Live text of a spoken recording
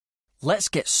Let's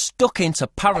get stuck into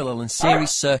parallel and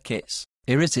series circuits.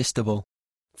 Irresistible.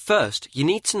 First, you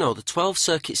need to know the 12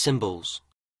 circuit symbols.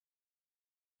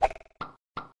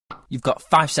 You've got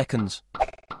 5 seconds.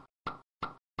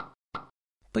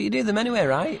 But you do them anyway,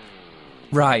 right?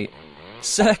 Right.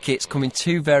 Circuits come in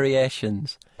 2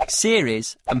 variations,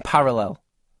 series and parallel.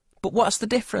 But what's the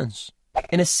difference?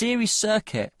 In a series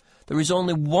circuit, there is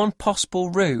only one possible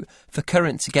route for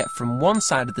current to get from one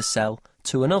side of the cell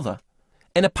to another.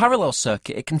 In a parallel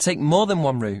circuit, it can take more than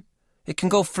one route. It can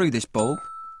go through this bulb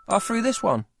or through this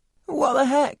one. What the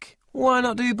heck? Why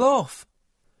not do both?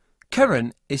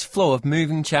 Current is flow of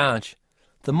moving charge.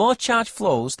 The more charge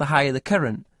flows, the higher the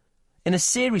current. In a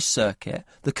series circuit,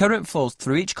 the current flows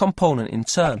through each component in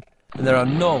turn, and there are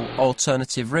no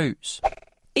alternative routes.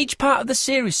 Each part of the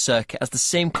series circuit has the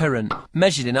same current,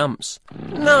 measured in amps.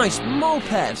 Nice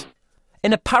moped!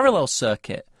 In a parallel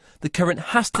circuit, the current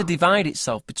has to divide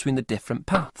itself between the different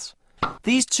paths.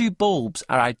 These 2 bulbs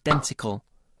are identical.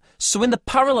 So in the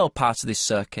parallel part of this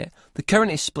circuit, the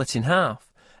current is split in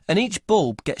half, and each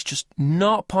bulb gets just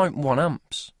 0.1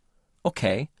 amps.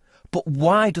 Okay, but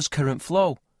why does current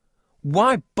flow?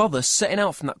 Why bother setting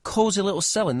out from that cosy little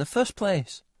cell in the first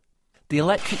place? The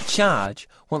electric charge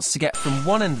wants to get from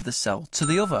one end of the cell to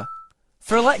the other.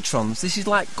 For electrons, this is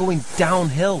like going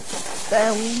downhill.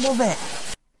 They love it.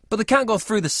 But they can't go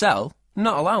through the cell,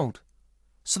 not allowed.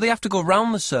 So they have to go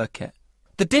round the circuit.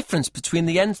 The difference between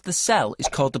the ends of the cell is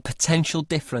called the potential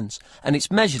difference, and it's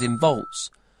measured in volts.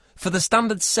 For the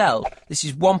standard cell, this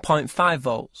is 1.5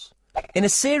 volts. In a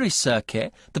series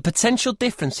circuit, the potential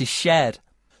difference is shared.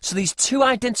 So these 2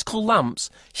 identical lamps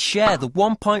share the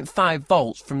 1.5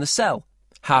 volts from the cell,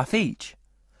 half each.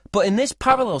 But in this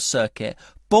parallel circuit,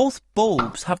 both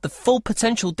bulbs have the full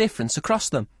potential difference across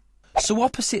them. So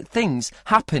opposite things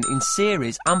happen in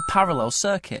series and parallel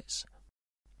circuits.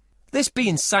 This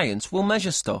being science, we'll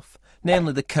measure stuff,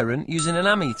 namely the current using an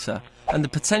ammeter and the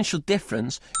potential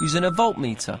difference using a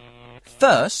voltmeter.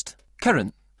 First,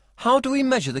 current. How do we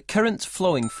measure the current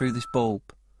flowing through this bulb?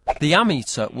 The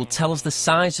ammeter will tell us the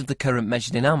size of the current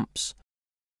measured in amps.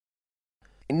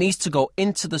 It needs to go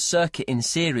into the circuit in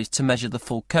series to measure the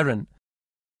full current.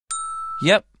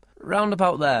 Yep, round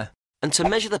about there. And to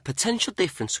measure the potential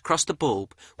difference across the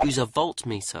bulb, we use a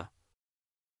voltmeter.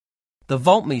 The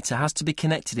voltmeter has to be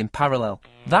connected in parallel.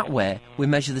 That way, we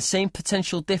measure the same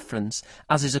potential difference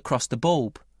as is across the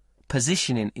bulb.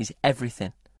 Positioning is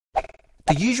everything.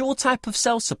 The usual type of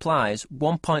cell supplies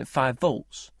 1.5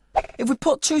 volts. If we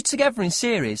put 2 together in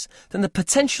series, then the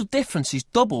potential difference is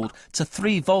doubled to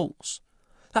 3 volts.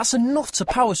 That's enough to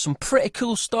power some pretty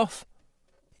cool stuff.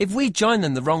 If we join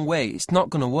them the wrong way, it's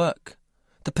not going to work.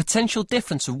 The potential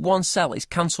difference of one cell is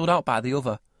cancelled out by the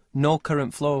other. No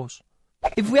current flows.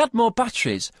 If we add more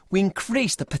batteries, we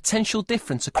increase the potential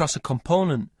difference across a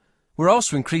component. We're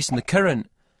also increasing the current.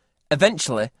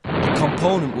 Eventually, the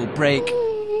component will break.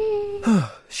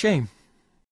 Shame.